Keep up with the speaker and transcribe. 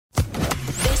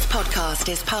podcast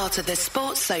is part of the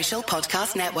Sports Social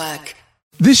Podcast Network.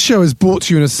 This show is brought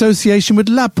to you in association with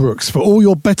Ladbrokes for all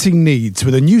your betting needs.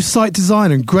 With a new site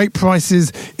design and great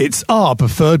prices, it's our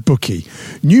preferred bookie.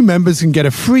 New members can get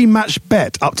a free match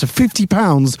bet up to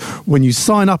 £50 when you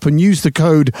sign up and use the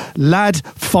code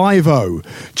LAD50.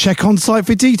 Check on site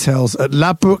for details at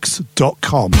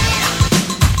ladbrokes.com.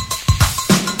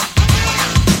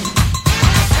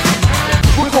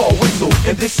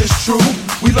 And this is true.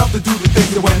 We love to do the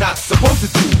things that we're not supposed to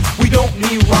do. We don't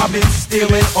need robbing,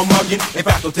 stealing, or mugging. In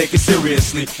fact, don't take it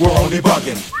seriously. We're only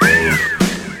bugging.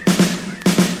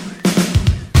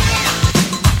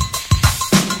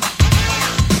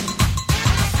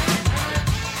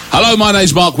 Hello, my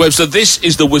name's Mark Webster. This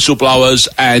is The Whistleblowers,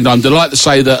 and I'm delighted to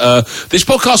say that this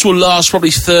podcast will last probably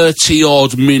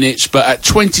 30-odd minutes, but at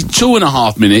 22 and a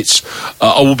half minutes,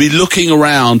 I will be looking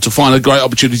around to find a great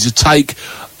opportunity to take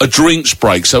a drinks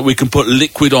break so we can put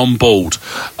liquid on board.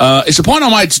 It's a point I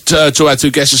made to our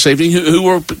two guests this evening who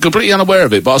were completely unaware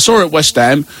of it, but I saw it at West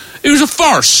Ham. It was a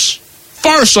farce.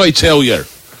 Farce, I tell you.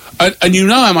 And you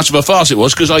know how much of a farce it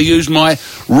was because I used my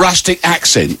rustic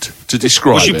accent to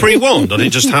describe it. Was you pre-warned or did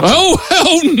it just happen? Oh,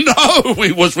 hell no!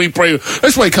 It was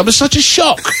That's why it came as such a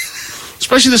shock.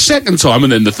 Especially the second time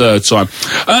and then the third time.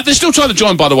 They're still trying to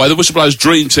join, by the way, the Whistleblowers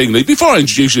Dream Team League. Before I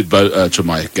introduce you to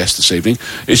my guest this evening,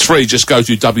 it's free. Just go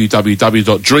to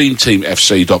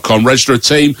www.dreamteamfc.com, register a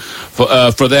team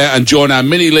for there and join our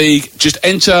mini-league. Just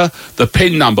enter the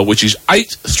PIN number, which is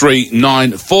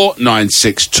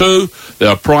 8394962. There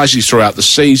are prizes throughout the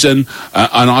season,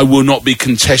 and I will not be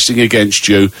contesting against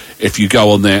you if you go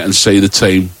on there and see the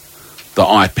team that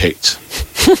I picked.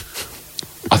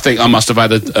 I think I must have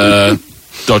had a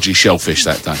dodgy shellfish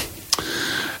that day.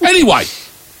 Anyway,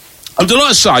 I'm delighted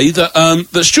to say that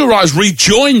that Stuart Wright has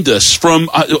rejoined us from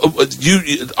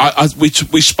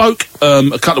we spoke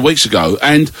a couple of weeks ago,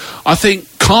 and I think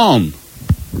Khan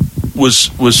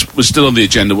was still on the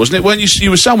agenda, wasn't it? Weren't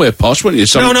you were somewhere posh, weren't you?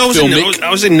 No, I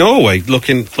was in Norway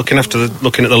looking at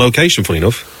the location. Funny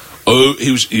enough. Oh,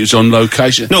 he was on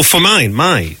location. No, for mine.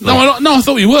 No, I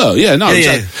thought you were. Yeah, no.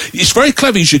 Yeah. It's very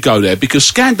clever you should go there because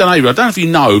Scandinavia, I don't know if you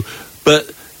know,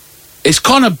 but it's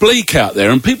kind of bleak out there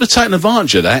and people are taking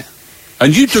advantage of that.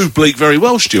 And you do bleak very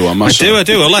well, Stu, I must say. I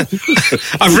do.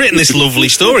 I've written this lovely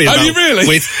story about you really?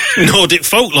 With Nordic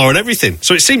folklore and everything.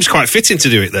 So it seems quite fitting to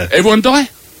do it there. Everyone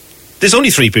die? There's only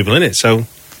 3 people in it, so...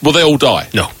 Will they all die?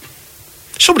 No.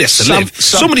 Somebody has to live.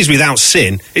 Somebody's without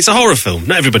sin. It's a horror film.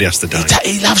 Not everybody has to die.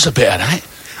 He loves a bit of that.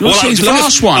 Well, his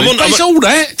last one. It's all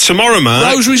that. Tomorrow,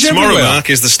 Mark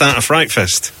is the start of Fright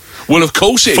Fest. Well, of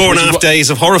course it is. 4.5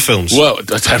 days of horror films. Well,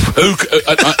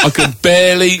 I could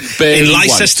barely in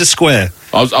Leicester Square.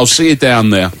 I'll see you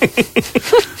down there.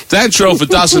 Dan Trelford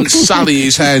doesn't sully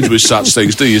his hands with such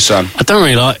things, do you, son? I don't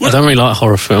really like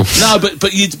horror films. No,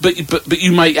 but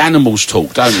you make animals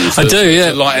talk, don't you? I do,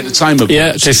 yeah. Like entertainment.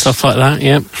 Yeah, do stuff like that.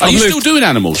 Yeah. Are you still doing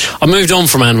animals? I moved on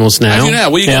from animals now. Have you now?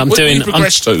 Where you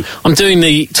progressed to? I'm doing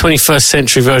the 21st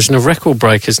century version of Record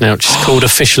Breakers now, which is called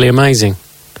Officially Amazing.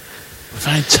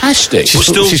 Fantastic.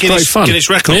 She's great fun. Guinness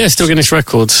Records. Yeah, still Guinness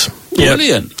Records.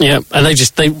 Brilliant. Yeah, and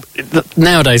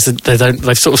nowadays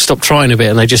they've sort of stopped trying a bit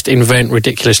and they just invent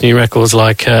ridiculous new records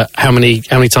like how many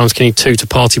times can you toot a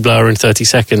party blower in 30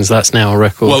 seconds? That's now a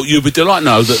record. Well, you'll be delighted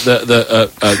to know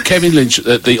that Kevin Lynch,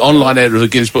 the online editor of the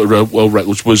Guinness Book of World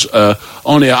Records, was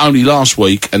on here only last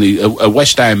week, and a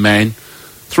West Ham man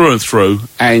through and through,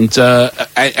 and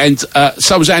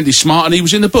so was Andy Smart, and he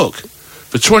was in the book.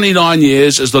 For 29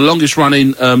 years as the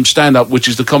longest-running stand-up, which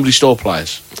is the Comedy Store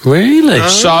Players. Really?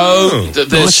 So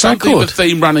there's something of a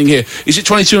theme running here. Is it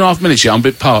 22 and a half minutes yet? I'm a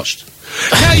bit parched.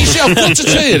 Now, you see, I've got to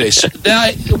tell you this.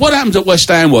 Now, what happened at West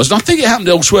Ham was, and I think it happened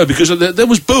elsewhere because there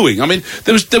was booing. I mean,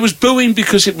 there was booing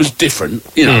because it was different,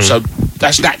 so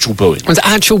that's natural booing. Was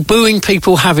actual booing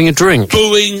people having a drink?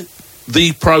 Booing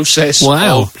the process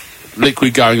of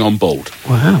liquid going on board.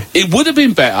 Wow. It would have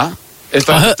been better if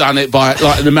they had done it by,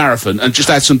 like, in the marathon and just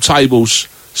had some tables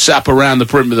set up around the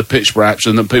perimeter of the pitch, perhaps,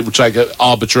 and then people take it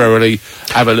arbitrarily,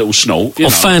 have a little snort. Or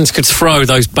fans could throw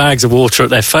those bags of water at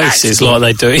their faces like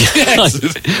they do. Yes.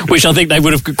 Which I think they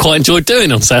would have quite enjoyed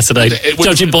doing on Saturday,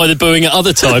 judging by the booing at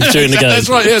other times during the game. That's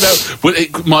right,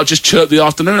 it might just chirp the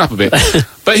afternoon up a bit.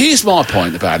 But here's my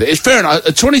point about it. It's fair enough.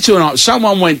 At 22 and a half,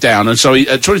 someone went down, and so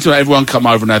at 22 everyone come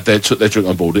over and took their drink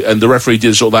on board, and the referee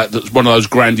did sort of that's one of those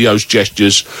grandiose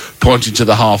gestures pointing to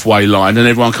the halfway line, and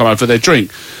everyone come over for their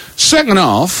drink. Second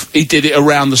half, he did it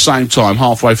around the same time,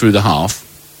 halfway through the half.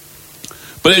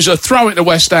 But it was a throw into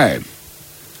West Ham.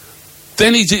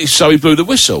 Then he blew the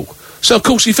whistle. So, of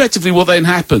course, effectively what then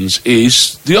happens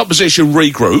is the opposition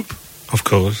regroup. Of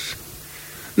course.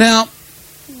 Now,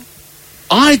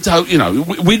 I don't,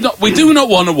 we do not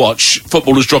want to watch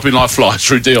footballers dropping like flies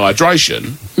through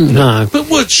dehydration. No. But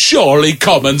would surely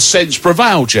common sense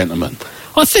prevail, gentlemen?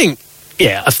 I think,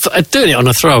 doing it on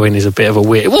a throw-in is a bit of a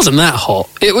weird... It wasn't that hot.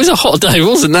 It was a hot day,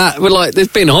 wasn't that? But, like, there's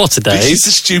been hotter days. This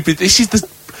is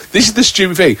the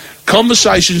stupid thing.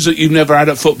 Conversations that you've never had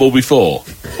at football before.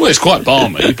 Well, it's quite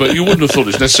balmy, but you wouldn't have thought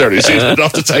it's necessarily seasoned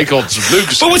enough to take on some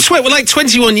ludicrous. But we're like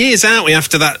 21 years out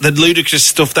after the ludicrous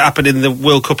stuff that happened in the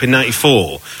World Cup in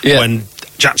 '94 when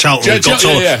Jack Charlton got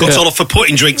told off for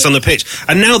putting drinks on the pitch,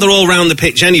 and now they're all round the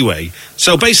pitch anyway.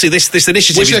 So basically, this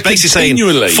initiative is basically saying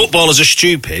footballers are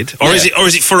stupid, or is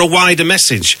it for a wider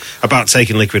message about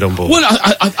taking liquid on board? Well,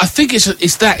 I think it's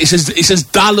as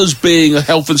dull as being a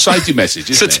health and safety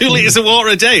message. So 2 litres of water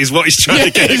a day is what he's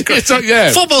trying to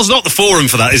get. Football's not the forum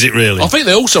for that, is it? Really? I think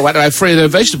they also had to have 3 of their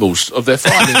vegetables of their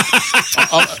Friday.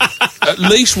 At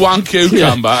least 1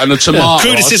 cucumber and a tomato.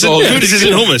 Crudices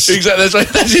and hummus. Exactly.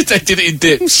 That's it. They did it in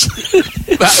dips.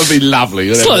 That would be lovely.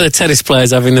 It's like the tennis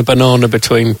players having the banana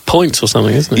between points or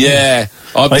something, isn't it? Yeah.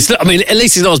 I mean, at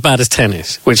least it's not as bad as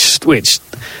tennis, which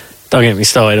don't get me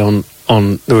started on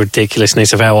the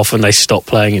ridiculousness of how often they stop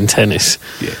playing in tennis.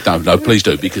 Yeah, no, please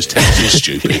don't, because tennis is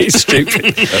stupid. It's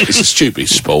stupid. It's a stupid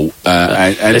sport,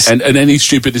 and any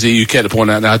stupidity you care to point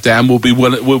out now, Dan, will be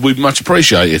much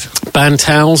appreciated. Ban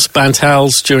towels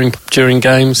during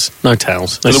games. No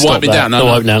towels. Let's wipe it down.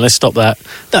 Wipe down. Let's stop that.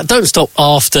 Don't stop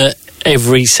after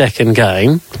every second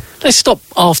game. Let's stop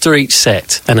after each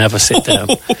set and have a sit down.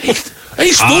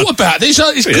 He's thought about this.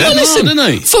 He's good, isn't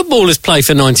he? Footballers play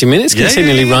for 90 minutes,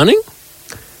 continually running.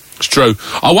 It's true.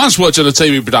 I once worked on a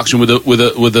TV production with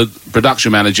a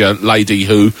production manager lady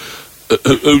who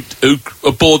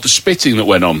aboard the spitting that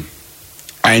went on,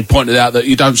 and pointed out that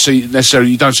you don't see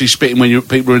spitting when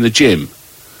people are in the gym,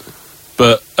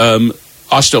 but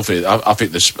I still think I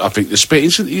think the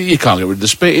spitting, you can't get rid of the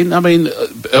spitting. I mean,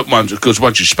 because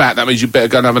once you spat, that means you better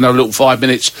go and have another little 5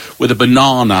 minutes with a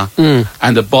banana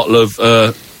and a bottle of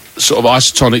sort of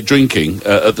isotonic drinking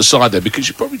at the side there, because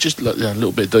you probably just a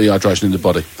little bit of dehydration in the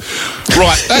body.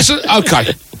 Right, that's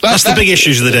okay. That's the big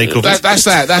issues of the day, covered.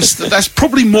 That's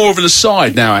probably more of an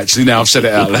aside now, actually, now I've said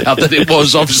it out loud, than it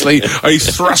was obviously a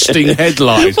thrusting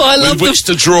headline with which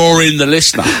to draw in the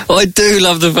listener. I do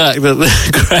love the fact that the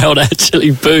crowd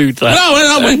actually booed that. No,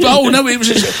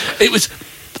 it was...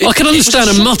 I can understand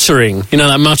a muttering,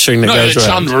 that muttering that goes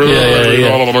around.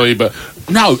 But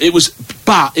no, it was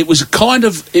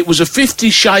a 50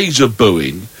 Shades of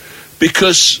booing,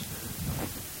 because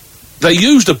they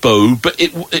used a boo, but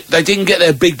they didn't get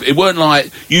their big... It weren't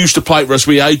like, used to play for us,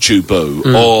 we hate you, boo,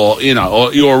 or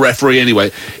you're a referee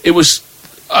anyway. It was...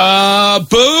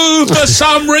 boo for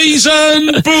some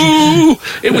reason. Boo.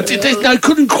 They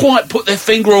couldn't quite put their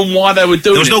finger on why they were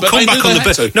doing it. There was no comeback on the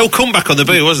boo. No comeback on the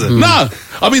boo, was there? No.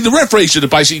 I mean, the referee should have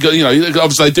basically got,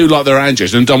 obviously they do like their hand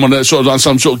gestures and done one sort of on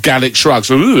some sort of Gallic shrug.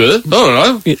 So, I don't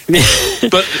know.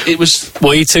 But it was...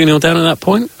 Were you 2-0 down at that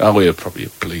point? Oh, we were probably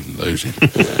bleeding losing.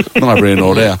 Neither here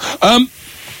nor there.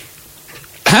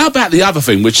 How about the other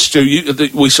thing, which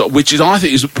is I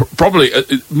think is probably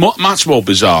much more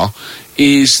bizarre,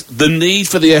 is the need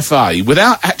for the FA,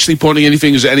 without actually pointing any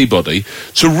fingers at anybody,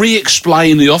 to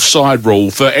re-explain the offside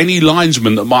rule for any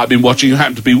linesman that might have been watching who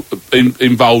happened to be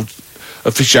involved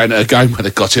officiating a game where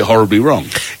they got it horribly wrong.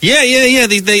 Yeah.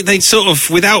 They sort of,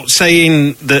 without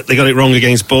saying that they got it wrong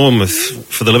against Bournemouth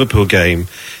for the Liverpool game,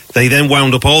 they then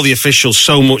wound up all the officials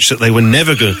so much that they were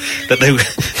never going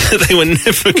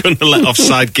to let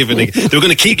offside given. They were going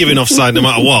to keep giving offside no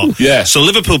matter what. Yeah. So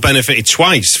Liverpool benefited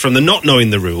twice from the not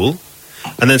knowing the rule,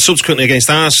 and then subsequently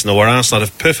against Arsenal, where Arsenal had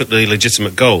a perfectly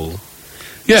legitimate goal.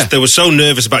 Yeah. They were so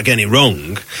nervous about getting it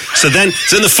wrong. So then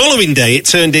the following day, it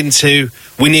turned into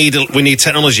we need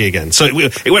technology again. So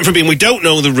it went from being we don't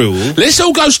know the rule. Let's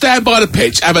all go stand by the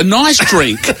pitch, have a nice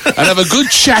drink, and have a good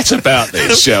chat about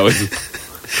this, shall we?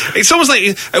 It's almost like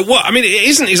it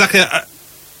isn't exactly a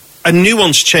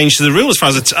nuanced change to the rule as far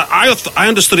as I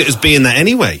understood it as being that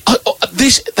anyway.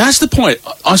 That's the point.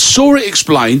 I saw it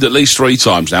explained at least 3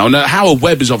 times now, and Howard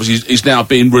Webb is now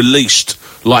being released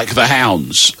like the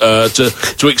hounds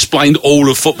to explain all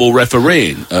of football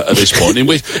refereeing at this point, in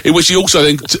which he also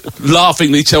then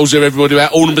laughingly tells everybody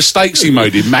about all the mistakes he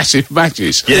made in massive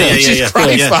matches. Yeah. Fun,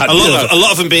 a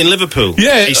lot of them being Liverpool.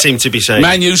 Yeah, he seemed to be saying.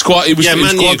 Man U's quite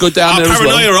good down there as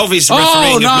well. Paranoia of his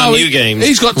refereeing of Man U games.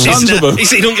 He's got tons of them.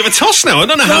 He don't give a toss now. I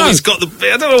don't know how he's got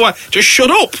I don't know why. Just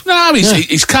shut up. No,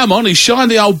 he's come on. He's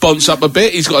shined the old bonce up a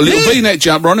bit. He's got a little V-neck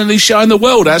jumper on, and he's showing the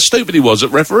world how stupid he was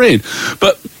at refereeing.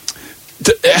 But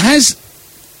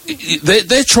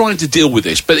they're trying to deal with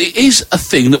this, but it is a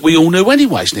thing that we all knew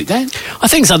anyway, isn't it, Dan? I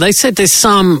think so. They said there's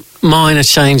some minor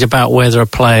change about whether a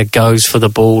player goes for the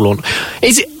ball or not.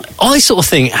 I sort of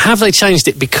think, have they changed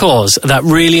it because of that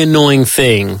really annoying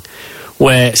thing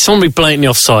where someone would be blatantly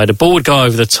offside, a ball would go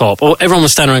over the top, or everyone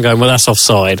would stand around going, well, that's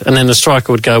offside, and then the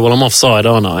striker would go, well, I'm offside,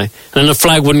 aren't I? And then the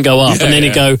flag wouldn't go up, and then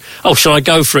he'd go, oh, shall I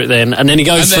go for it then? And then he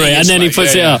goes for it, and then he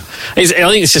puts it up. I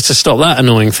think it's just to stop that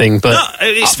annoying thing, but... No,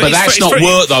 but that's not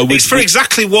work, though. It's for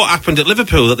exactly what happened at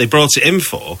Liverpool that they brought it in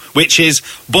for, which is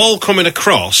ball coming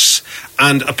across,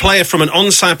 and a player from an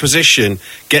onside position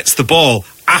gets the ball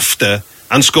after...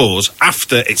 and scores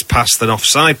after it's past an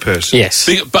offside person. Yes.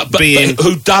 But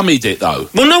who dummied it, though?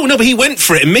 Well, no, but he went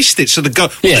for it and missed it. So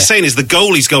what they're saying is the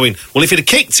goalie's going, well, if he'd have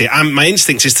kicked it, my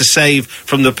instinct is to save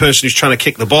from the person who's trying to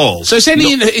kick the ball. So is in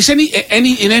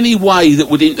any way that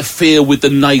would interfere with the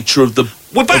nature of the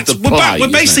We're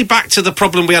basically back to the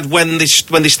problem we had when they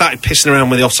started pissing around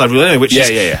with the offside rule anyway, which is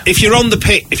if you're on the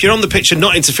pitch and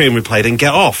not interfering with play, then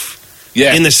get off.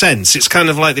 Yeah. In the sense, it's kind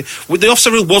of like the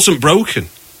offside rule wasn't broken.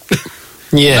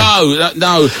 Yeah.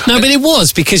 No, but it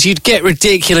was, because you'd get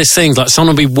ridiculous things like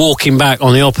someone would be walking back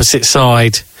on the opposite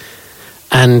side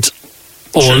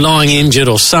or lying injured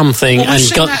or something, and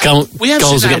goals would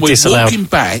get disallowed. Walking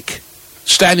back,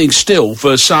 standing still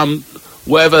for some...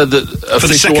 whatever the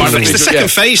official one. It's the second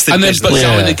phase thing. And then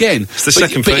going again. It's the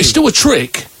second phase. But it's still a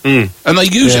trick. And they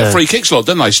use it free kicks a lot,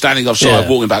 don't they? Standing offside,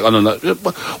 walking back. I don't know.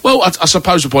 Well, I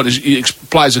suppose the point is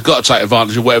players have got to take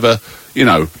advantage of whatever,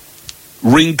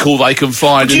 wrinkle they can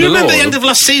find in the law. Do you remember the end of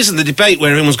last season, the debate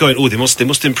where everyone was going, they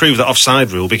must improve that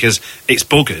offside rule because it's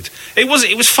buggered. It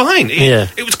was fine.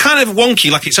 It was kind of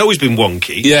wonky, like it's always been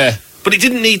wonky. Yeah. But it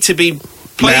didn't need to be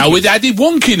played. Now with added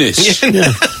wonkiness.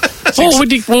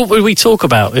 What would we talk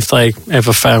about if they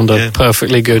ever found a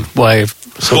perfectly good way of...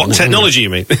 What, technology, you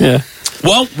mean? Yeah.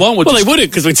 Well, they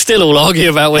wouldn't, because we'd still all argue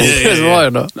about whether it was right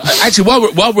or not. Actually,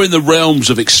 while we're in the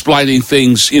realms of explaining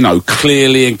things,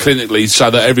 clearly and clinically so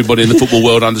that everybody in the football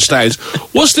world understands,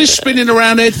 what's this spinning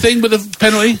around head thing with the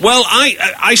penalty? Well,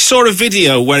 I saw a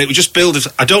video where it was just billed as...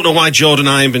 I don't know why Jordan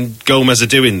Ibe and Gomez are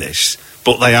doing this,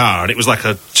 but they are, and it was like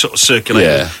a sort of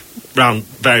circulating around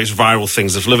various viral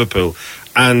things of Liverpool,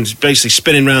 and basically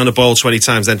spinning around a ball 20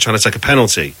 times, then trying to take a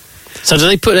penalty. So do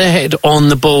they put their head on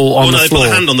the ball on the floor? They put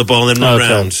their hand on the ball and then run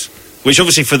round. Which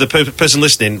obviously for the person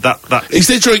listening, that... Is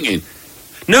there drinking?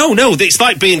 No, it's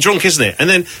like being drunk, isn't it? And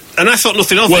I thought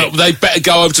nothing of it. Well, they better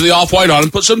go over to the halfway line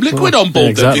and put some liquid on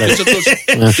board. Exactly.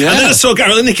 And then I saw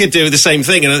Gary Lineker do the same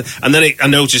thing, and then I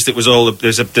noticed it was all...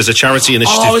 There's a charity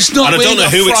initiative. Oh, it's not and I don't know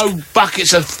who throw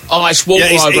buckets of ice water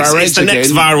over our heads again. It's the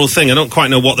next viral thing. I don't quite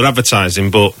know what they're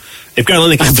advertising, but if Gary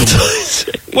Lineker's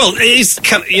done... Well, it is...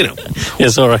 Yeah,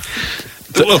 sorry.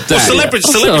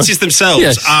 Celebrities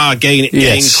themselves are gaining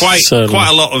quite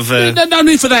a lot of... No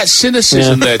need for that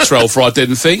cynicism there, Trelfer, I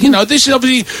didn't think. This is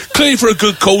obviously clearly for a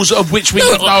good cause of which we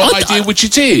have no idea which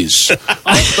it is.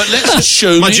 But let's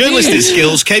assume my journalistic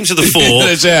skills came to the fore,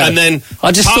 and then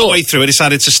partway through I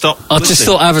decided to stop. I just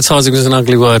thought advertising was an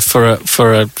ugly word for a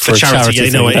charity.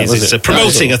 Yeah, no, it is.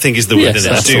 Promoting, I think, is the word.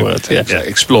 That's the word. Yeah.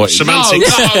 Exploiting.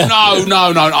 Semantics.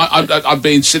 No. I'm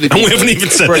being cynical. And we haven't even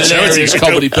said the charity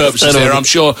comedy purposes there. I'm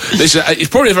sure it's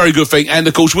probably a very good thing, and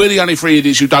of course we're the only three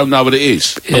idiots who don't know what it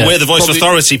is. And we're the voice of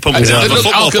authority pumping out the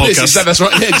football podcast. That's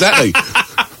right, exactly.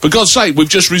 For God's sake, we've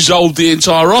just resolved the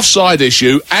entire offside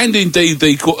issue, and indeed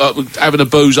the having a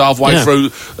booze halfway through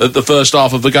the first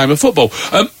half of the game of football.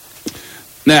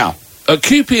 Now, at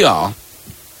QPR,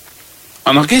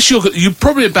 and I guess you're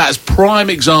probably about as prime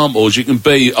example as you can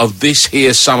be of this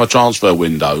here summer transfer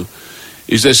window.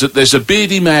 Is there's a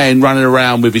beardy man running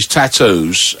around with his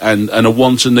tattoos and a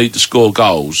want and need to score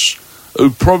goals who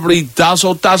probably does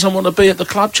or doesn't want to be at the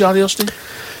club, Charlie Austin?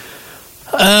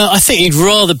 I think he'd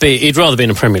rather be in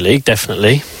the Premier League,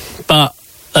 definitely. But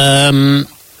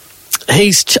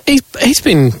he's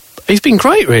been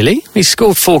great, really. He's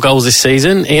scored 4 goals this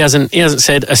season. He hasn't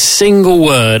said a single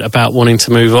word about wanting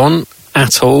to move on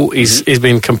at all. He's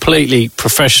been completely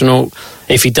professional.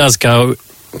 If he does go,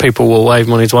 people will wave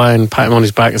him on his way and pat him on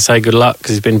his back and say good luck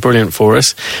because he's been brilliant for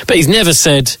us. But he's never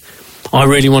said, I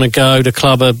really want to go, the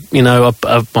club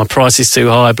my price is too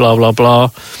high, blah, blah, blah.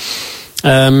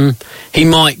 He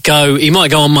might go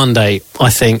on Monday, I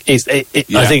think. I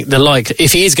think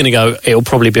if he is going to go, it'll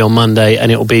probably be on Monday, and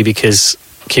it'll be because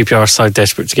QPR are so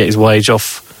desperate to get his wage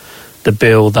off the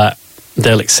bill that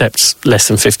they'll accept less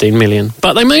than 15 million.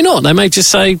 But they may not. They may just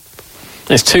say,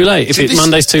 It's too late. If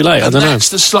Monday's too late, I don't know.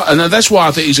 And that's why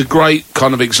I think he's a great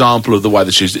kind of example of the way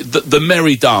this is. The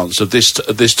merry dance of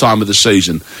this time of the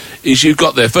season is you've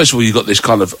got there. First of all, you've got this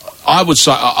kind of.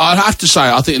 I'd have to say,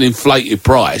 I think an inflated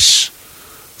price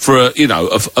for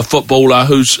a footballer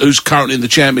who's currently in the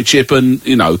Championship, and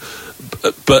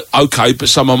but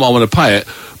someone might want to pay it.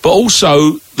 But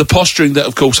also the posturing that,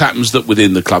 of course, happens that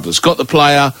within the club that's got the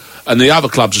player. And the other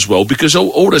clubs as well, because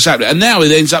all that's happening. And now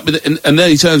he ends up with it, and then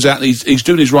he turns out he's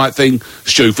doing his right thing,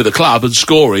 Stu, for the club and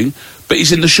scoring, but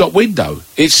he's in the shop window.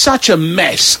 It's such a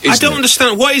mess, I don't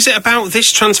understand. What is it about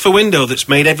this transfer window that's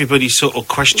made everybody sort of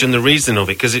question the reason of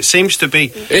it? Because it seems to be...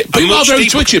 People are very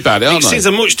twitchy about it, aren't they? It seems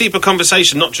a much deeper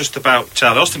conversation, not just about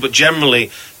Charlie Austin, but generally,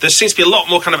 there seems to be a lot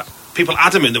more kind of... people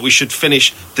adamant that we should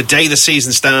finish the day the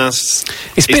season starts.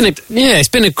 It's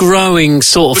been a growing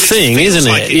sort of thing,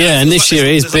 isn't it? And this year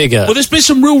it is bigger. Well, there's been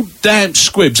some real damp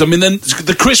squibs. I mean, then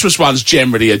the Christmas one's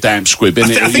generally a damp squib,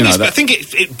 isn't it? I think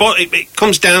it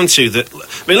comes down to that.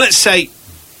 I mean, let's say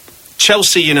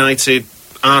Chelsea, United,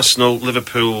 Arsenal,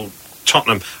 Liverpool,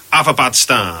 Tottenham have a bad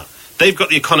start. They've got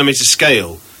the economy to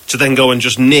scale to then go and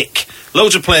just nick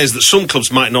loads of players that some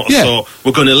clubs might not have thought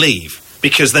were going to leave.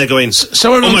 Because they're going,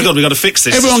 oh my God, we've got to fix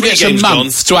this. Everyone gets a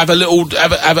month to have a little,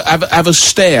 have a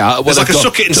stare at what there's like a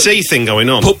suck it and see thing going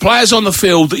on. Put players on the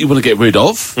field that you want to get rid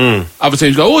of. Other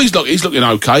teams go, he's looking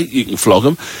okay, you can flog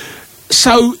him.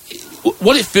 So,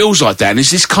 what it feels like, Dan, is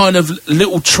this kind of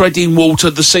little treading water.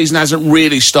 The season hasn't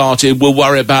really started. We'll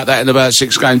worry about that in about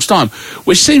 6 games' time,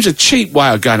 which seems a cheap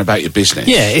way of going about your business.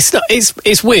 Yeah,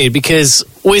 it's weird because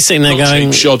we're sitting there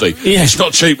going... cheap, shoddy. Yeah. It's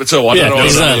not cheap at all. I don't know.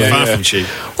 Exactly. Far from cheap.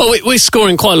 Well, we're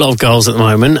scoring quite a lot of goals at the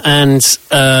moment, and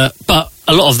but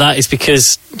a lot of that is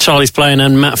because Charlie's playing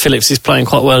and Matt Phillips is playing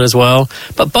quite well as well.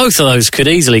 But both of those could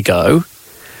easily go.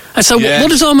 And so, what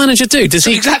does our manager do? Does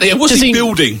he exactly? What's he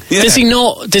building? Yeah. Does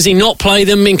he not play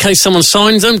them in case someone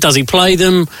signs them? Does he play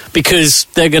them because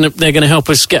they're gonna help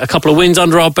us get a couple of wins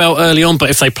under our belt early on? But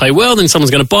if they play well, then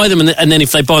someone's going to buy them, and then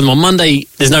if they buy them on Monday,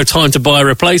 there's no time to buy a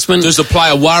replacement. Does the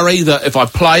player worry that if I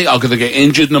play, I'm going to get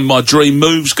injured and my dream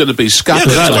move's going to be scuppered?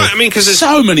 Yeah, that's right. I mean, because there's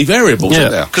so many variables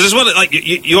in there. Because as well, like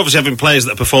you obviously having players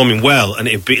that are performing well, and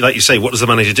it'd be like you say, what does the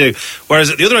manager do? Whereas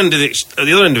at the other end of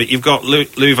it, you've got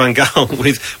Louis van Gaal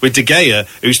with De Gea,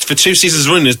 who's for 2 seasons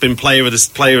running has been player of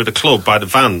the club by the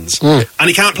fans, and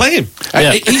he can't play him.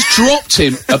 He's dropped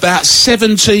him about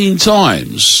 17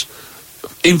 times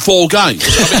in 4 games.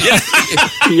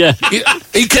 He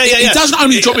doesn't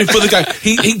only drop him for the game;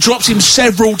 he drops him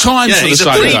several times for the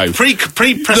same game.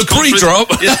 Press the pre-drop,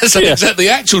 the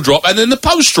actual drop, and then the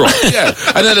post-drop.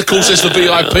 And then of course there's the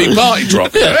VIP party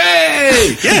drop.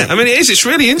 Hey! I mean it's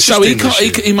really interesting.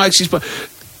 So he makes his.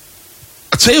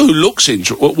 I tell you who looks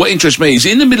what interests me is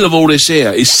in the middle of all this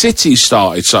here is City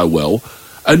started so well,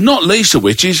 and not least of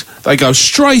which is they go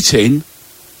straight in,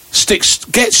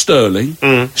 get Sterling,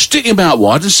 stick him out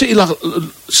wide, and City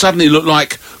suddenly look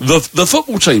like the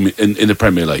football team in the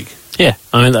Premier League. Yeah,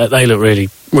 I mean they look really,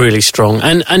 really strong,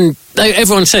 and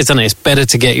everyone says, doesn't it? It's better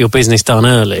to get your business done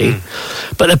early,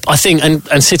 but I think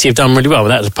and City have done really well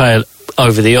with that to pay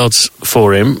over the odds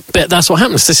for him, but that's what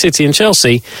happens to City and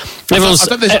Chelsea. I don't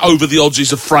think over the odds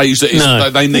is a phrase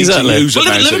that they need to use.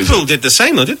 Well, Liverpool did the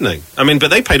same though, didn't they? I mean, but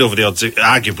they paid over the odds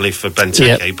arguably for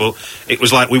Benteke, but it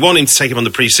was like we wanted to take him on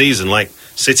the pre-season like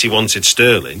City wanted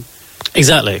Sterling.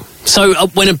 Exactly. So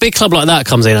when a big club like that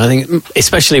comes in, I think,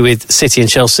 especially with City and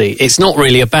Chelsea, it's not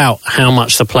really about how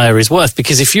much the player is worth.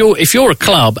 Because if you're a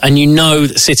club and you know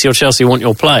that City or Chelsea want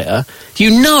your player,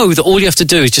 you know that all you have to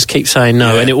do is just keep saying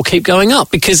no, and it will keep going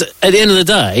up. Because at the end of the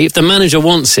day, if the manager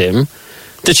wants him,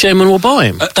 the chairman will buy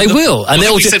him. They will. And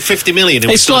we said 50 million,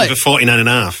 and it's like for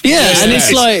 49.5. And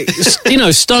it's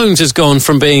like, Stones has gone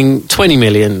from being 20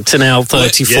 million to now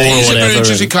 34 or whatever. It's a very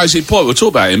interesting case in point. We'll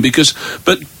talk about him because,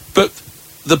 but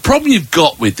the problem you've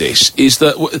got with this is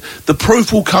that the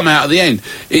proof will come out at the end.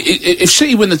 If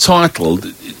City win the title,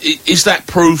 is that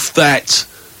proof that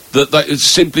they,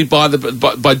 simply by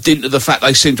dint of the fact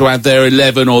they seem to have their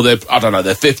 11 or their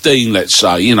 15, let's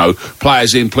say,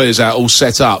 players in, players out, all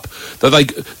set up, that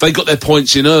they got their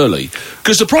points in early?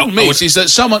 Because the problem is that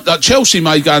someone like Chelsea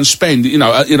may go and spend,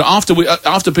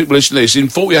 after people listen to this, in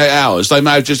 48 hours they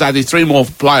may have just added 3 more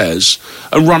players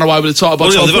and run away with the title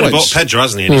by 12 they've only bought Pedro,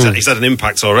 hasn't he? And he's had an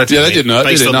impact already. Yeah, they didn't know.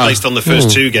 Based on the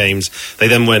first 2 games, they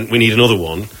then went, we need another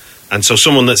one, and so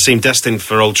someone that seemed destined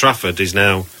for Old Trafford is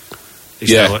now.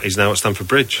 He's now at Stamford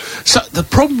Bridge. So the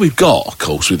problem we've got, of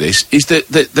course, with this is that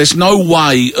there's no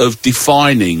way of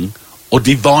defining or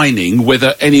divining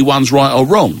whether anyone's right or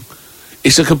wrong.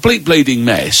 It's a complete bleeding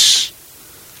mess.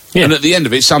 Yeah. And at the end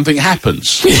of it, something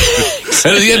happens.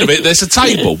 And at the end of it, there's a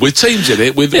table with teams in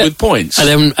it with points.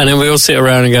 And then we all sit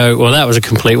around and go, well, that was a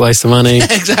complete waste of money.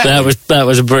 Exactly. That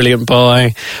was a brilliant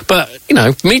buy. But,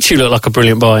 Michu looked like a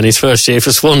brilliant buy in his first year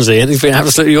for Swansea, and he's been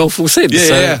absolutely awful since.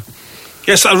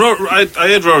 Yes, I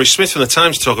heard Rory Smith from the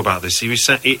Times talk about this. He was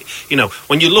saying,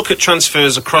 when you look at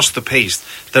transfers across the piece,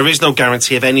 there is no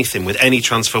guarantee of anything with any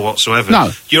transfer whatsoever.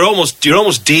 No. You're almost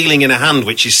dealing in a hand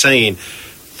which is saying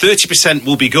 30%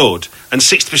 will be good and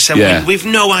 60% we've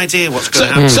no idea what's going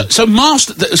to happen. So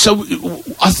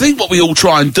I think what we all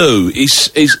try and do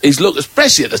is look,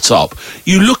 especially at the top,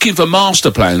 you're looking for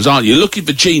master plans, aren't you? You're looking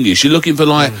for genius. You're looking for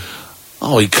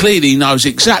he clearly knows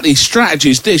exactly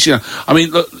strategies. This, I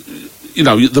mean, look.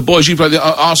 The boys you play,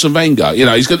 Arsene Wenger.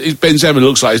 He's got Benzema.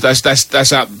 Looks like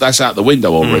that's out the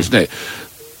window already, isn't it?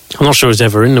 I'm not sure it was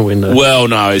ever in the window. Well,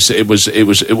 no, it was. You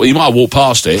might have walked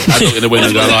past it. I look in the window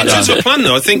and go like that. In terms of a plan,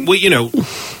 though, I think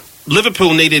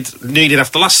Liverpool needed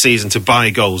after last season to buy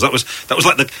goals. That was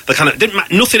like the kind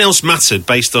of nothing else mattered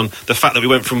based on the fact that we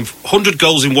went from 100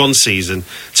 goals in one season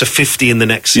to 50 in the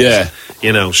next season.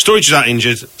 Sturridge was out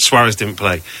injured. Suarez didn't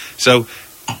play, so.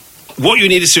 What you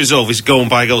needed to resolve is go and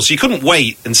buy goals. So you couldn't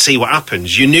wait and see what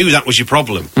happens. You knew that was your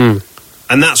problem.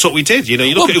 And that's what we did. You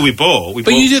look at who we bought.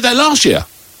 You did that last year.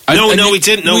 No, we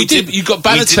didn't. No, we did. You got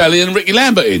Balotelli and Ricky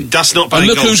Lambert in. That's not buying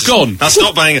goals. And look who's gone. That's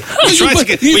not buying it. We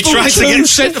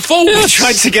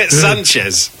tried to get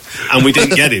Sanchez, and we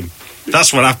didn't get him.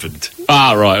 That's what happened.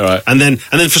 Right. And then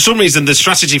for some reason the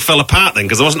strategy fell apart then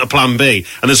because there wasn't a plan B.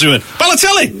 And then so we went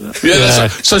Balotelli. Yeah.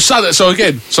 So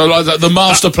again, like the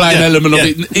master plan element of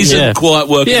it isn't quite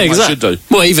working like it should do.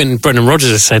 Well, even Brendan Rodgers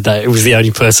has said that it was the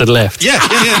only person left. Yeah,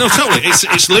 no, totally.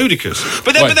 It's ludicrous.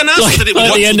 But then Arsenal did it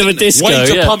at the end of a disco. Way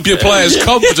to pump your players'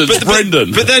 confidence,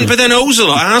 Brendan. But then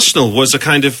Ozil at Arsenal was a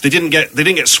kind of they didn't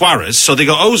get Suarez, so they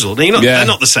got Ozil. They're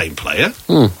not the same player.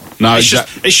 No,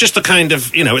 it's just a kind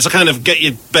of it's a kind of get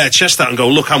your bare chest out and go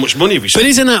look how much money we spent. But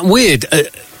isn't that weird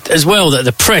as well that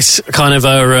the press kind of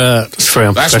are? That's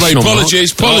me.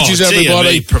 Apologies,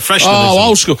 everybody. Professionalism.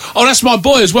 Old school. Oh, that's my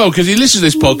boy as well because he listens to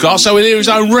this podcast, so he'll hear his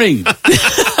own ring. The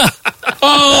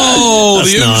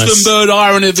Houston Bird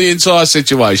irony of the entire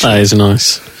situation. That is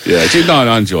nice. Yeah,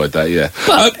 I enjoyed that. Yeah,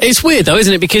 but it's weird though,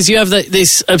 isn't it? Because you have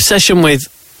this obsession with.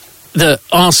 That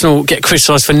Arsenal get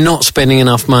criticised for not spending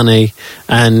enough money,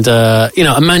 and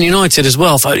and Man United as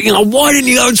well. For, why didn't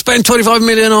you go and spend 25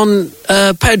 million on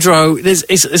Pedro?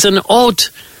 It's an odd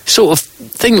sort of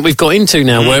thing that we've got into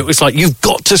now, where it's like you've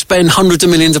got to spend hundreds of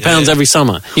millions of pounds every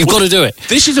summer. You've got to do it.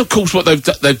 This is, of course, what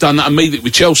they've done that immediately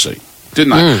with Chelsea.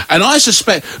 Didn't they? And I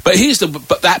suspect, but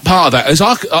that part of that is,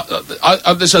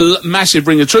 there's a massive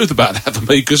ring of truth about that for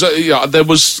me because there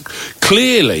was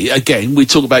clearly, again, we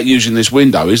talk about using this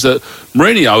window, is that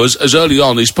Mourinho, as early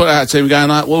on, he's put out a team going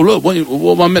like, well, look, what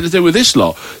am I meant to do with this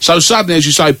lot? So suddenly, as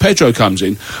you say, Pedro comes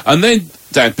in, and then,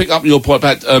 Dan, pick up your point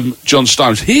about John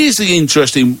Stones. Here's the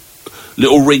interesting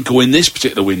little wrinkle in this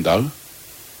particular window: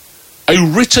 a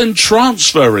written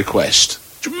transfer request.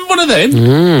 Do you remember one of them?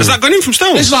 Has that gone in from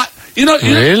Stones? It's like.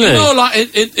 Really? Like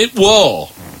it war.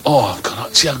 Oh,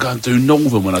 God, see, I'm going to do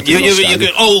Northern when I do You're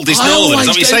going oldest Northern, is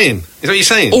that what you're saying? Is that what you're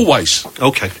saying? Always.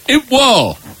 Okay. It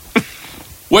war.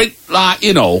 When,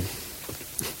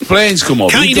 planes come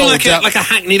off. Can't you do like a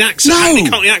hackneyed accent? No. Hackneyed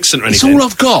Cockney accent or anything? It's all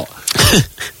I've got.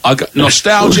 I got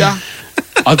nostalgia.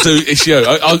 I do. It's you.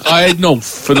 I head north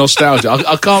for nostalgia.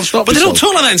 I can't stop. But they don't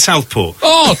talk like that in Southport.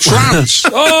 Oh, tramps.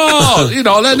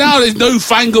 Now there's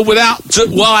newfangled without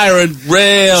wire and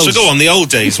rails. So go on, the old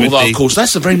days. Of course,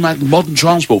 that's a very modern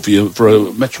transport for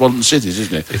a metropolitan cities,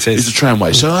 isn't it? It is. It's a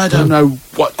tramway. So I don't know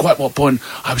quite what point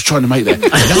I was trying to make there.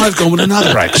 Now I've gone with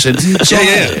another accent.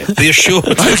 The assured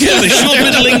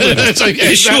Middle England.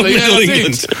 The assured Middle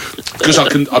England. Because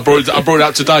I brought it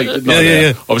up to date.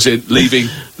 Yeah. Obviously, leaving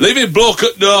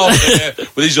Blockett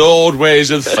with his old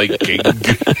ways of thinking.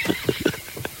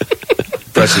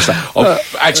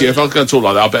 Actually, if I was going to talk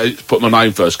like that, I better put my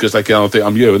name first because they can't think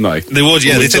I'm you, aren't they? They would,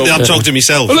 yeah. They think I'm talking to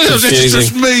myself. Well, it's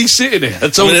just me sitting here.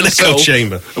 I'm in an echo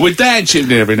chamber. With Dan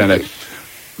chipping in every now and then.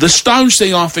 The Stones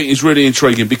thing, I think, is really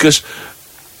intriguing because,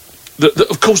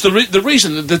 of course, the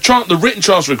reason the written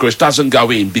transfer request doesn't go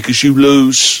in because you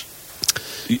lose.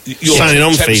 Your signing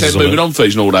on fees, moving on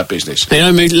fees, and all that business. They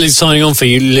don't lose signing on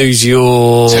fee. You lose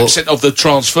your 10% of the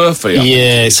transfer fee.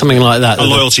 Yeah, something like that. A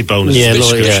loyalty bonus. Yeah,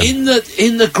 in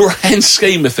the grand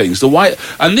scheme of things, the way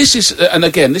and this is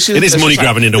it is money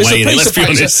grabbing in a way. Let's be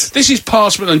honest. This is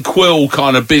Passman and Quill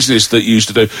kind of business that you used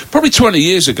to do probably 20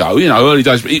 years ago. Early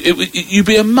days. You'd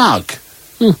be a mug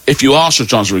if you asked for a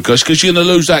transfer request because you're going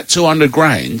to lose that 200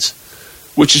 grand.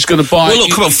 which is going to buy... Well, look,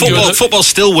 come on, football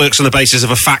still works on the basis of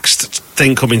a faxed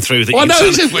thing coming through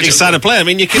that you sign a player. I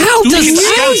mean, you can... How does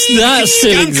that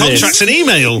still exist? Contracts and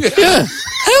email. Yeah.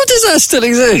 How does that still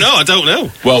exist? No, I don't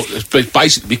know. Well, it's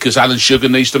basically because Alan Sugar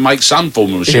needs to make some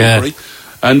form of machinery,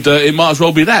 and it might as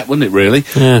well be that, wouldn't it, really?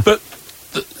 Yeah. But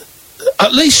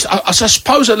at least, I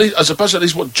suppose at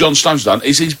least what John Stone's done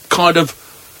is he's kind of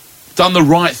done the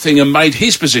right thing and made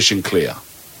his position clear.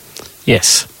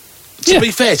 Yes. To be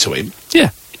fair to him.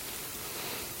 Yeah.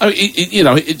 I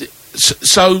mean,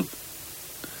 so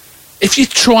if you're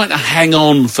trying to hang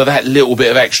on for that little bit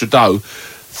of extra dough,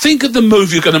 think of the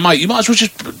move you're going to make. You might as well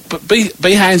just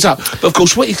be hands up. But of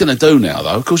course, what he's going to do now,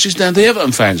 though, of course, is now the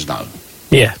Everton fans know.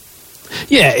 Yeah.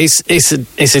 Yeah,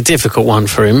 it's a difficult one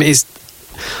for him.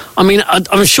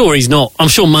 I'm sure he's not. I'm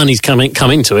sure money's come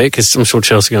into it, because I'm sure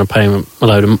Chelsea are going to pay him a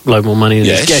load more money than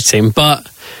he's getting. But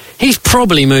he's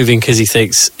probably moving because he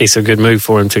thinks it's a good move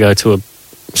for him to go to a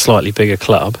slightly bigger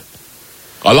club.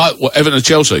 I like what Everton and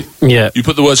Chelsea. Yeah, you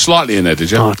put the word "slightly" in there, did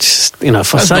you? Oh, just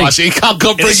if I say nice. He can't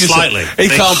bring himself. Slightly. He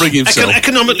can't bring himself.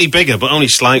 Economically bigger, but only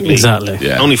slightly. Exactly.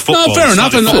 Yeah. Only football. No, fair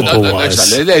enough.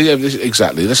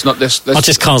 Exactly. Let's not. I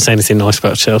just can't say anything nice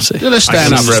about Chelsea. Yeah, let's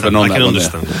stand up for Everton on that one.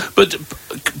 That.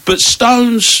 But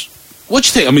Stones, what do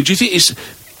you think? I mean, do you think it's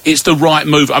the right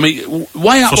move? I mean,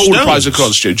 way up all the pros and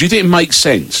cons, Stu. Do you think it makes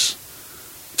sense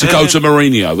to go to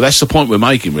Mourinho? That's the point we're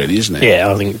making, really, isn't it?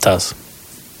 Yeah, I think it does.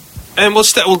 Well,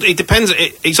 it depends.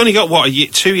 He's only got,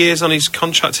 2 years on his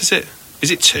contract, is it?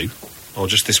 Is it 2? Or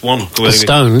just this one? The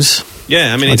Stones?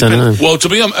 Yeah, I mean... I don't know. Well, to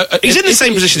be he's in the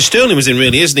same position Sterling was in,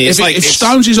 really, isn't he? If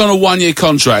Stones is on a 1-year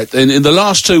contract, and in the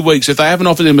last 2 weeks, if they haven't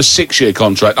offered him a 6-year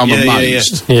contract, I'm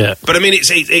amazed. Yeah. But I mean,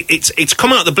 it's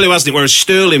come out of the blue, hasn't it? Whereas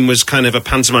Sterling was kind of a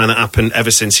pantomime that happened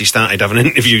ever since he started having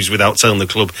interviews without telling the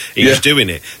club he was doing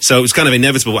it. So it was kind of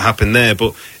inevitable what happened there.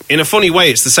 But in a funny way,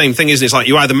 it's the same thing, isn't it? It's like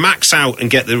you either max out and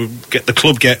get the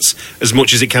club gets as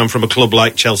much as it can from a club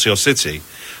like Chelsea or City,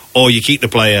 or you keep the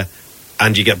player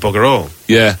and you get bugger all.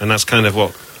 Yeah. And that's kind of what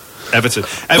Everton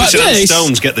and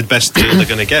Stones get the best deal they're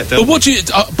going to get, don't But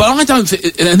I don't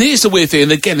think... And here's the weird thing,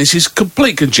 and again, this is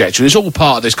complete conjecture. It's all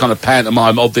part of this kind of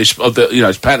pantomime it's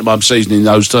pantomime season in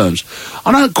those terms.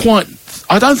 I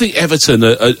don't think Everton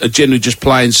are generally just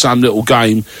playing some little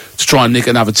game to try and nick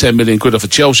another 10 million quid off of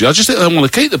Chelsea. I just think they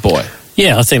want to keep the boy.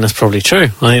 Yeah, I think that's probably true. I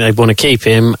think they want to keep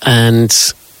him,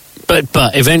 but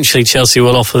eventually Chelsea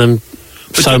will offer them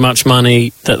so much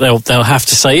money that they'll have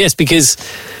to say yes, because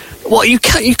you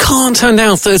can't turn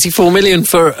down 34 million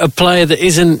for a player that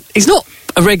he's not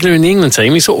a regular in the England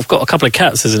team. He's sort of got a couple of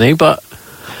caps, hasn't he? But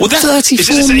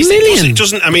 34 million. It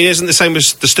doesn't. I mean, isn't the same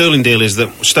as the Sterling deal? Is that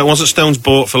wasn't Stones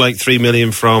bought for like 3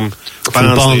 million from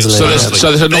Barnsley? So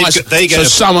there's a nice. So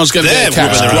someone's going to get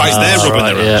caps. They're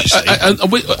rubbing their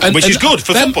own, which is good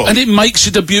for football, and it makes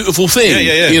it a beautiful thing.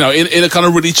 Yeah. You know, in a kind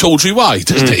of really tawdry way.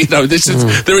 You know,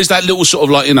 there is that little sort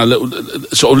of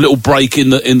little break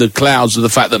in the clouds of the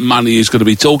fact that money is going to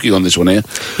be talking on this one here.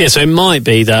 Yeah, so it might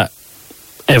be that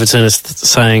Everton is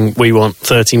saying we want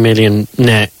 30 million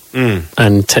net.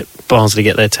 And Barnsley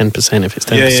get their 10% if it's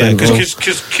 10%. Yeah, because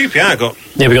QPR got...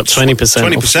 Yeah, we got 20%.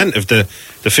 20% of the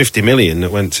 50 million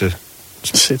that went to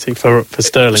City for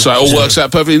Sterling. So it all works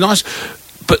out perfectly nice.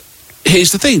 But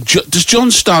here's the thing. Does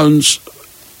John Stones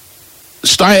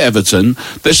stay at Everton?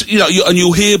 There's, and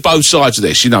you'll hear both sides of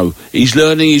this. He's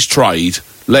learning his trade.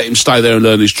 Let him stay there and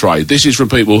learn his trade. This is from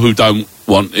people who don't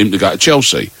want him to go to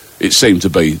Chelsea. It seemed to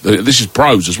be. This is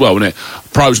pros as well, isn't it?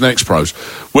 Pros and ex-pros.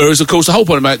 Whereas, of course, the whole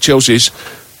point about Chelsea is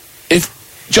if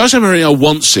Jose Mourinho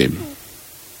wants him,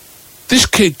 this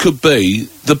kid could be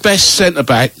the best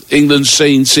centre-back England's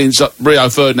seen since Rio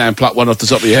Ferdinand plucked one off the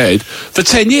top of your head for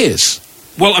 10 years.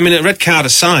 Well, I mean, a red card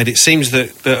aside, it seems that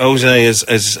Jose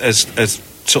has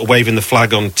sort of waving the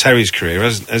flag on Terry's career,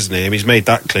 hasn't he? I mean, he's made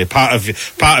that clear. Part of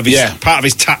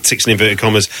his tactics, in inverted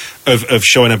commas, of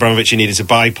showing Abramovich he needed to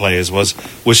buy players was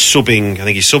subbing. I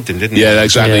think he subbed him, didn't he? Yeah,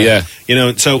 exactly. Yeah.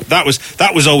 So that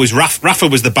was always Rafa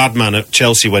was the bad man at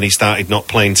Chelsea when he started not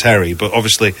playing Terry. But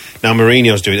obviously now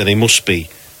Mourinho's doing it, and he must be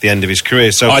the end of his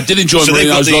career. So I did enjoy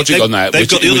Mourinho's logic on that. They've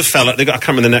got the other fella. I can't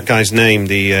remember the guy's name.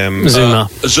 The Azuma,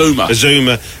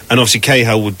 and obviously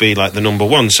Cahill would be like the number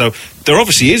one. So there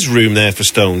obviously is room there for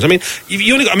Stones. I mean,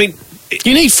 you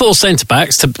need 4 centre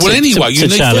backs to you need 4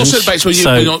 centre backs when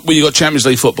you got Champions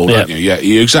League football, don't you? Yeah,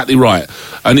 you're exactly right.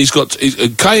 And he's got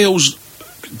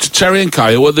Terry and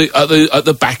Cahill at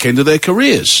the back end of their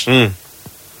careers.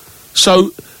 So.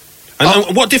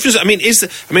 And what difference? I mean,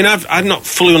 I've not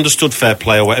fully understood fair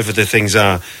play or whatever the things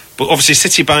are, but obviously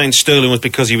City buying Sterling was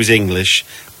because he was English,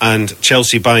 and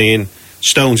Chelsea buying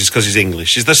Stones is because he's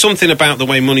English? Is there something about the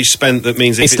way money's spent that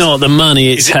means it's not the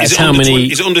money? It's how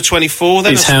many. Is it under 24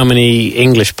 then? It's how many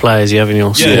English players you have in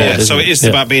your squad. Yeah. So it is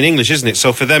about being English, isn't it?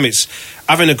 So for them, it's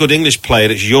having a good English player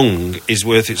that's young is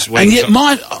worth its weight. And yet,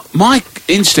 my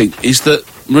instinct is that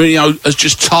Mourinho has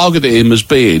just targeted him as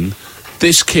being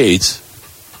this kid.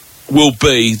 Will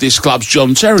be this club's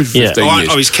John Terry for 15 years.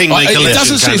 Oh, he's kingmaker. I don't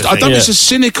think it's as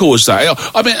cynical as that.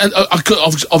 I mean,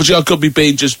 obviously, I could be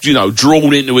being just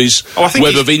drawn into his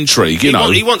web of intrigue.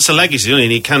 He wants a legacy, doesn't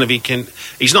he?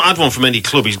 He's not had one from any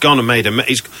club. He's gone and made a.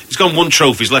 He's gone won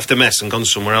trophies, left a mess, and gone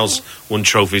somewhere else, won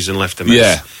trophies and left a mess.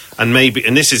 Yeah, and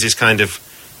this is his kind of.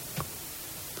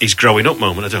 His growing up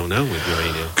moment. I don't know with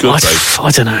Mourinho.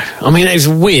 I don't know. I mean, it was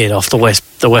weird after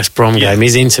the West Brom game.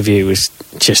 His interview was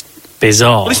just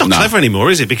bizarre. Well, it's not clever anymore,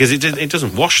 is it? Because it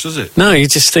doesn't wash, does it? No, you're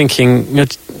just thinking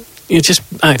you're just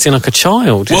acting like a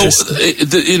child.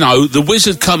 The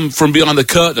wizard come from behind the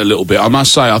curtain a little bit. I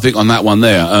must say, I think on that one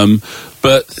there.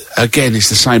 But again, it's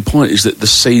the same point: is that the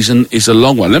season is a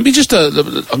long one. Let me just I'm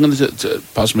going to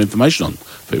pass some information on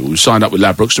people who signed up with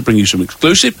Ladbrokes to bring you some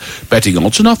exclusive betting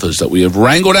odds and offers that we have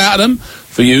wrangled out of them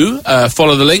for you.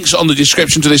 Follow the links on the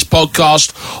description to this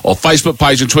podcast or Facebook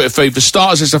page and Twitter feed. For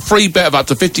starters, it's a free bet of up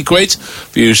to 50 quid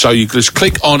for you, so you just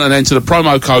click on and enter the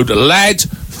promo code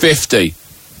LAD50.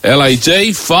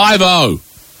 LAD50.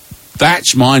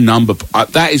 That's my number.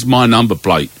 That is my number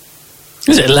plate.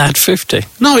 Is it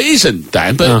LAD50? No, it isn't,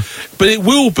 Dan, but it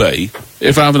will be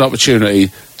if I have an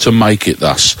opportunity to make it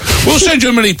thus. We'll send you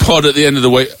a mini pod at the end of the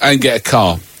week and get a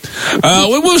car.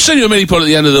 We'll send you a mini pod at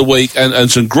the end of the week and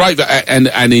some great...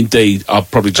 And indeed, I'll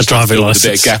probably just have to do a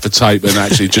bit of gaffer tape and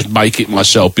actually just make it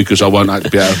myself because I won't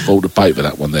be able to afford to pay for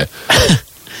that one there.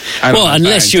 Well,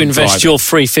 unless you invest your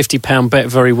free £50 bet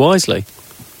very wisely.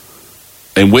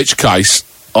 In which case,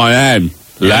 I am...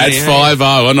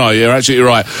 Lad50, I know, you're absolutely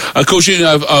right. Of course, you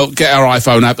can get our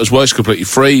iPhone app as well. It's completely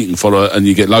free. You can follow it and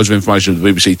you get loads of information from the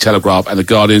BBC, Telegraph and The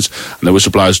Guardians and the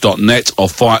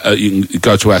whistleblowers.net. You can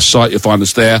go to our site, you'll find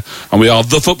us there. And we are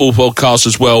The Football Podcast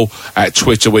as well at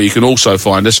Twitter, where you can also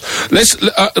find us. I'd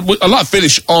like to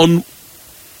finish on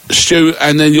Stu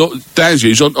and then Dan's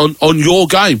views on your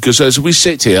game, because as we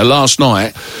sit here last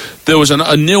night, there was a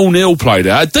 0-0 played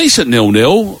out. A decent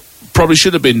 0-0. Probably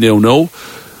should have been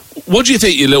 0-0. What do you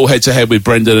think, your little head-to-head with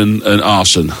Brendan and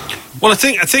Arsene? Well, I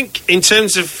think in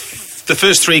terms of the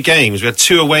first three games, we had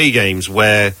two away games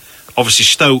where, obviously,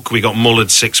 Stoke, we got mullered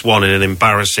 6-1 in an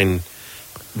embarrassing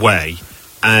way,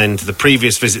 and the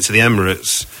previous visit to the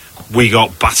Emirates, we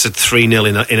got battered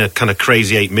 3-0 in a kind of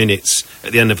crazy 8 minutes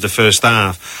at the end of the first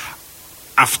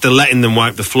half, after letting them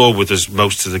wipe the floor with us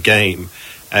most of the game.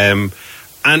 And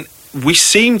we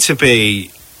seem to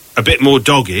be a bit more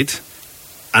dogged.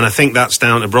 And I think that's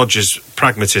down to Rodgers'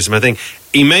 pragmatism. I think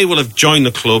he may well have joined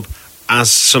the club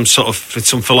as some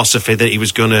philosophy that he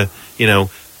was going to,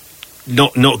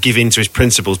 not give in to his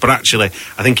principles. But actually,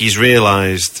 I think he's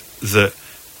realised that,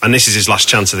 and this is his last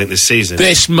chance, I think, this season.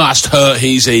 This must hurt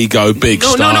his ego big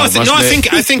time. I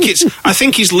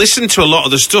think he's listened to a lot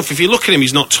of the stuff. If you look at him,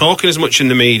 he's not talking as much in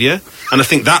the media, and I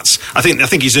think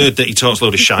he's heard that he talks a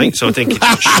load of shite. So I think it's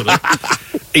not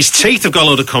sure. His teeth have got a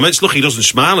load of comments. Look, he doesn't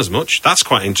smile as much. That's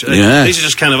quite interesting. Yeah. These are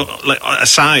just kind of like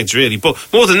asides, really. But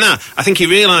more than that, I think he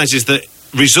realises that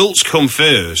results come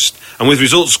first, and with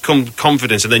results come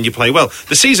confidence, and then you play well.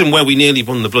 The season where we nearly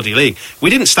won the bloody league, we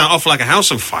didn't start off like a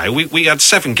house on fire. We had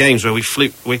 7 games where we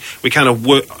kind of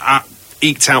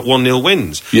eked out 1-0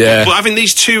 wins. Yeah. But having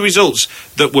these 2 results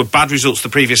that were bad results the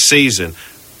previous season,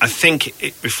 I think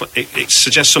it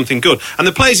suggests something good. And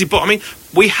the players he bought,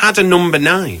 we had a number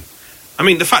 9.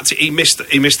 The fact that he missed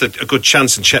a good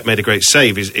chance and Chet made a great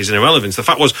save is an irrelevance. The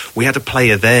fact was, we had a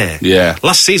player there. Yeah.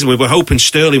 Last season, we were hoping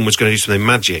Sterling was going to do something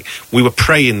magic. We were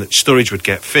praying that Sturridge would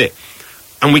get fit.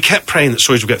 And we kept praying that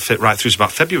Sturridge would get fit right through to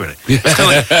about February.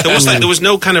 Yeah. There was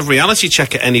no kind of reality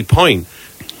check at any point.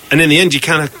 And in the end, you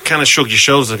kind of shrug your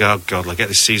shoulders and go, "Oh God, I'll get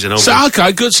this season over." So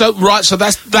okay, good. So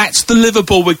that's the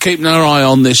Liverpool we're keeping our eye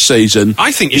on this season.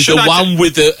 I think is the one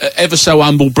with the ever so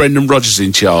humble Brendan Rodgers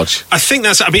in charge. I think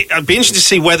that's. I'd be interested to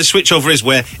see where the switchover is.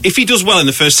 Where if he does well in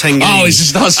the first 10 games, he just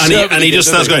starts and he just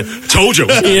starts going, "Told you."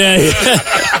 Yeah.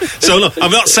 So look,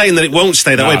 I'm not saying that it won't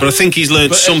stay that way, but I think he's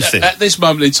learned something at this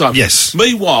moment in time. Yes.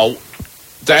 Meanwhile,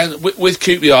 Dan, with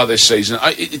QPR this season,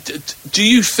 do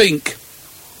you think?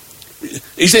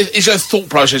 Is there a thought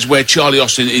process where Charlie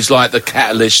Austin is like the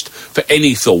catalyst for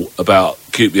any thought about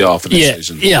QPR for this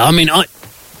season? Yeah, I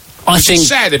think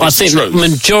the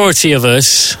majority of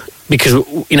us, because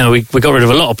we got rid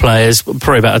of a lot of players,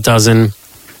 probably about a dozen,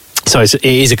 So it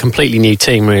is a completely new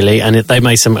team, really, and they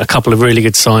made a couple of really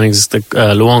good signings. The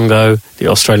Luongo, the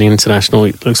Australian international,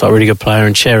 looks like a really good player,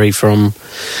 and Cherry from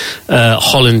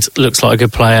Holland looks like a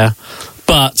good player.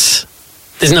 But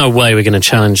there's no way we're going to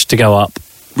challenge to go up.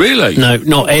 Really? No,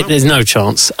 there's no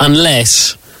chance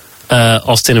unless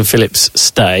Austin and Phillips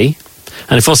stay.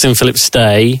 And if Austin and Phillips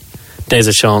stay, there's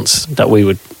a chance that we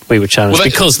would challenge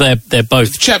because they're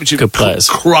both good players.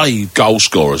 Crave goal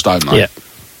scorers, don't they? Yeah.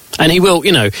 And he will, he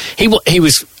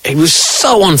was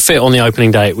so unfit on the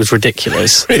opening day, it was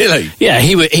ridiculous. Really? Yeah,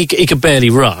 he could barely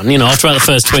run, after about the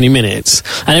first 20 minutes.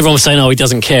 And everyone was saying, he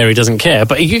doesn't care.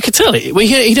 But you could tell it.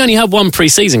 He'd only had one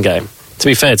pre-season game, to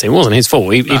be fair to him. It wasn't his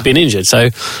fault. He'd been injured,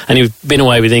 and he'd been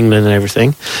away with England and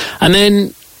everything. And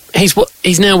then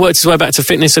he's now worked his way back to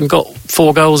fitness and got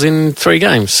 4 goals in 3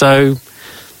 games. So,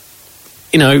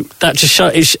 that just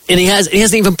shows... And he hasn't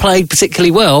even played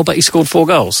particularly well, but he scored 4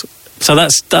 goals. So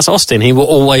that's Austin. He will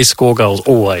always score goals,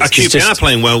 always. QPR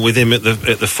playing well with him at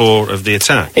the 4 of the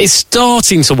attack. It's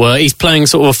starting to work. He's playing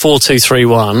sort of a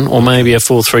 4-2-3-1 or maybe a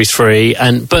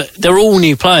 4-3-3, but they're all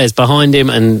new players behind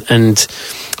him, and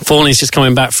Forney's just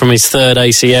coming back from his 3rd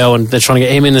ACL, and they're trying to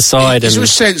get him in the side. Is there a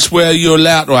sense where you're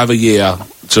allowed to have a year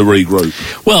to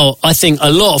regroup? Well, I think a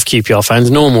lot of QPR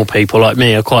fans, normal people like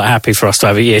me, are quite happy for us to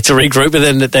have a year to regroup.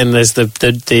 But then there's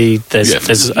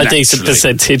there's a decent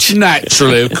percentage.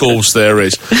 Naturally, of course, there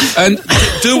is. And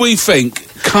do we think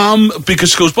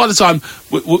because by the time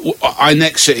I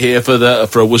next sit here for a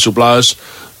Whistleblowers,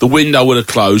 the window would have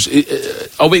closed.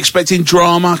 Are we expecting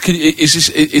drama?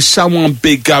 Is someone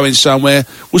big going somewhere?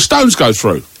 Will Stones go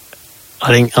through?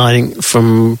 I think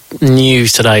from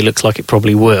news today, looks like it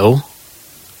probably will.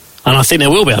 And I think there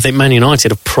will be. I think Man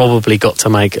United have probably got to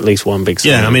make at least one big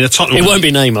signing. Yeah, I mean, Tottenham... It won't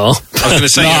be Neymar. I was going to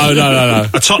say... No.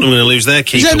 Tottenham going to lose their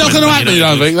keeper. Is that not going to happen, you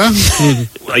don't think,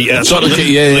 though? Tottenham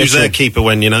lose their keeper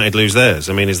when United lose theirs.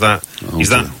 I mean,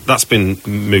 that's been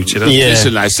mooted, hasn't it?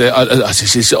 Listen, lads,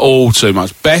 it's all too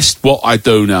much. Best what I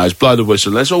do now is blow the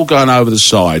whistle. Let's all go over the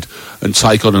side and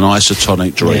take on an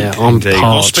isotonic drink. Yeah, I'm Indeed.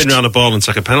 Or spin around a ball and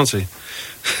take a penalty.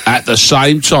 At the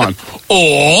same time.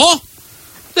 Or...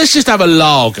 let's just have a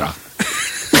lager.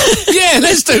 Yeah,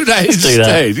 let's do that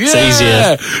instead. Yeah. It's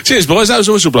easier. Cheers, boys. That was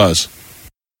Whistleblowers.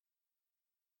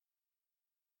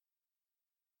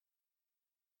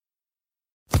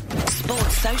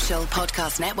 Sports Social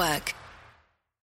Podcast Network.